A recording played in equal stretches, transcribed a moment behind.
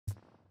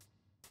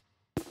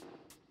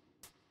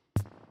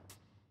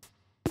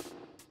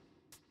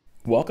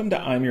Welcome to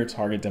I'm Your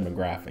Target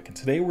Demographic, and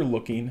today we're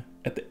looking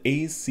at the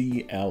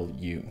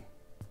ACLU.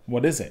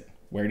 What is it?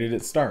 Where did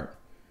it start?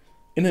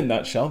 In a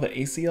nutshell, the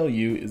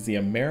ACLU is the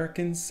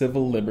American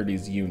Civil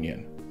Liberties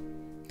Union.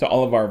 To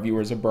all of our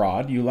viewers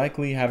abroad, you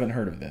likely haven't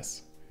heard of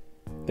this.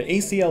 The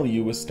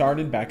ACLU was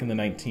started back in the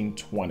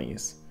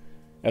 1920s,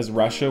 as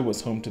Russia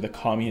was home to the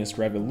Communist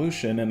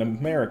Revolution and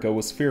America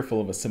was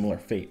fearful of a similar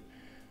fate.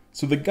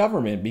 So the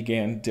government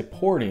began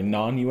deporting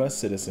non-US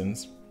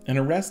citizens and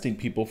arresting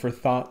people for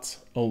thoughts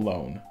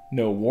alone,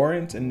 no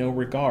warrant and no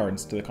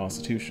regards to the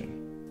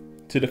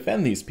Constitution. To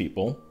defend these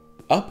people,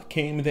 up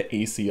came the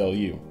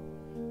ACLU,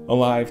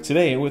 alive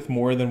today with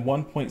more than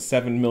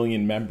 1.7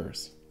 million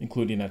members,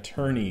 including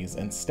attorneys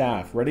and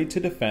staff ready to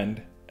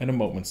defend at a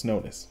moment's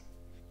notice.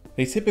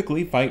 They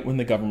typically fight when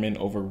the government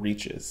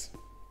overreaches,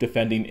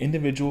 defending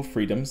individual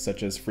freedoms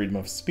such as freedom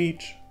of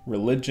speech,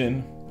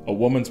 religion, a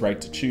woman's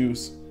right to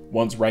choose,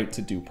 one's right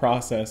to due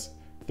process,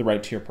 the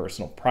right to your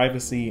personal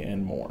privacy,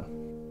 and more.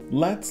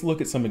 Let's look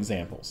at some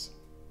examples.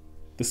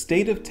 The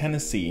state of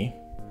Tennessee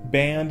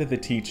banned the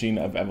teaching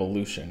of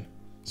evolution,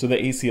 so the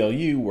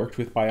ACLU worked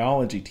with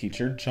biology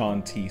teacher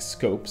John T.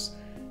 Scopes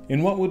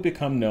in what would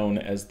become known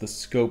as the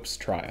Scopes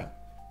trial.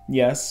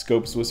 Yes,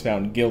 Scopes was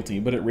found guilty,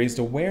 but it raised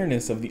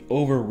awareness of the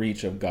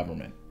overreach of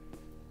government.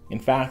 In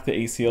fact, the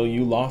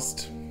ACLU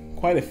lost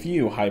quite a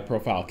few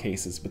high-profile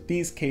cases, but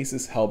these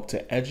cases helped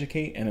to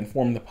educate and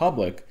inform the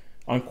public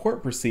on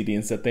court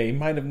proceedings that they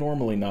might have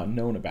normally not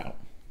known about.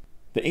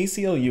 The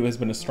ACLU has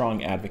been a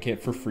strong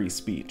advocate for free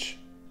speech,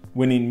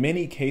 winning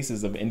many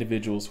cases of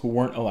individuals who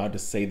weren't allowed to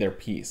say their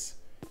piece,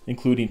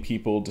 including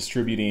people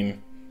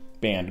distributing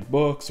banned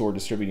books or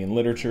distributing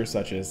literature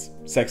such as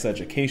sex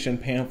education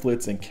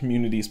pamphlets and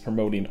communities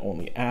promoting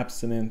only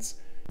abstinence.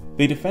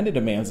 They defended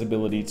a man's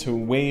ability to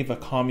wave a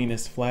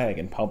communist flag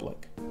in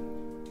public.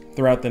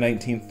 Throughout the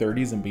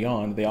 1930s and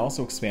beyond, they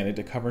also expanded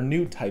to cover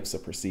new types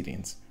of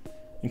proceedings,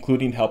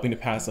 including helping to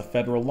pass a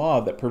federal law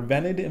that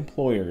prevented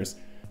employers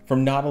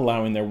from not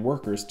allowing their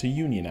workers to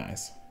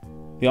unionize.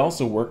 They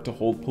also worked to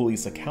hold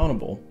police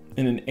accountable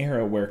in an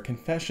era where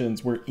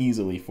confessions were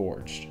easily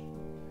forged.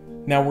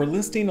 Now, we're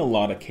listing a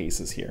lot of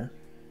cases here,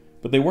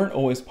 but they weren't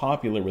always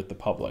popular with the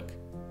public.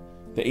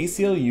 The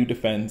ACLU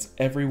defends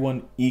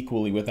everyone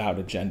equally without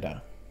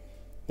agenda.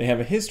 They have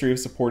a history of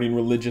supporting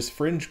religious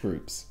fringe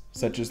groups,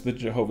 such as the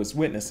Jehovah's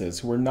Witnesses,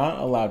 who were not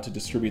allowed to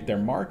distribute their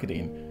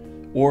marketing,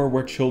 or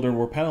where children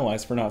were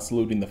penalized for not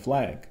saluting the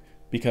flag,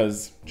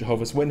 because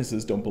Jehovah's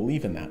Witnesses don't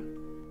believe in that.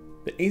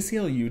 The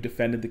ACLU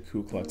defended the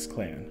Ku Klux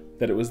Klan,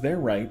 that it was their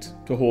right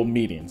to hold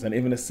meetings, and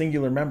even a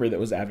singular member that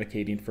was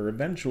advocating for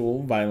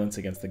eventual violence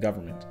against the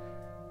government.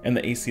 And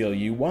the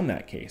ACLU won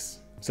that case,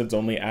 since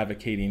only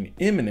advocating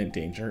imminent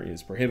danger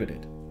is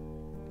prohibited.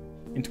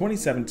 In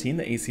 2017,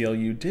 the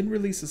ACLU did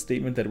release a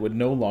statement that it would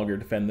no longer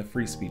defend the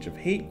free speech of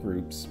hate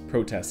groups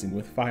protesting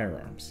with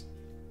firearms.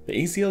 The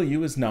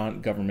ACLU is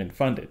not government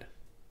funded.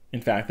 In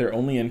fact, their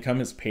only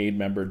income is paid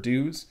member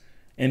dues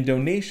and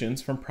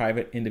donations from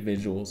private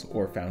individuals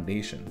or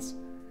foundations.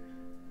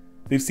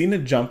 They've seen a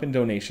jump in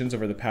donations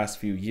over the past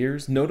few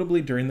years,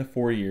 notably during the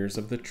 4 years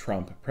of the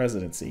Trump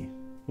presidency,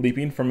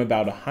 leaping from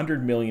about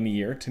 $100 million a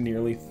year to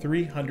nearly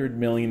 $300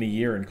 million a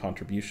year in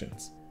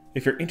contributions.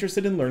 If you're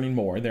interested in learning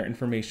more, their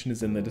information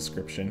is in the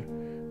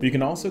description, but you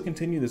can also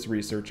continue this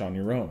research on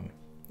your own,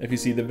 if you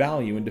see the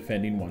value in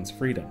defending one's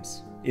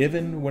freedoms,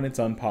 even when it's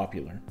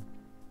unpopular.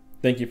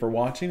 Thank you for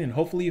watching, and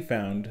hopefully you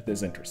found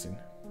this interesting.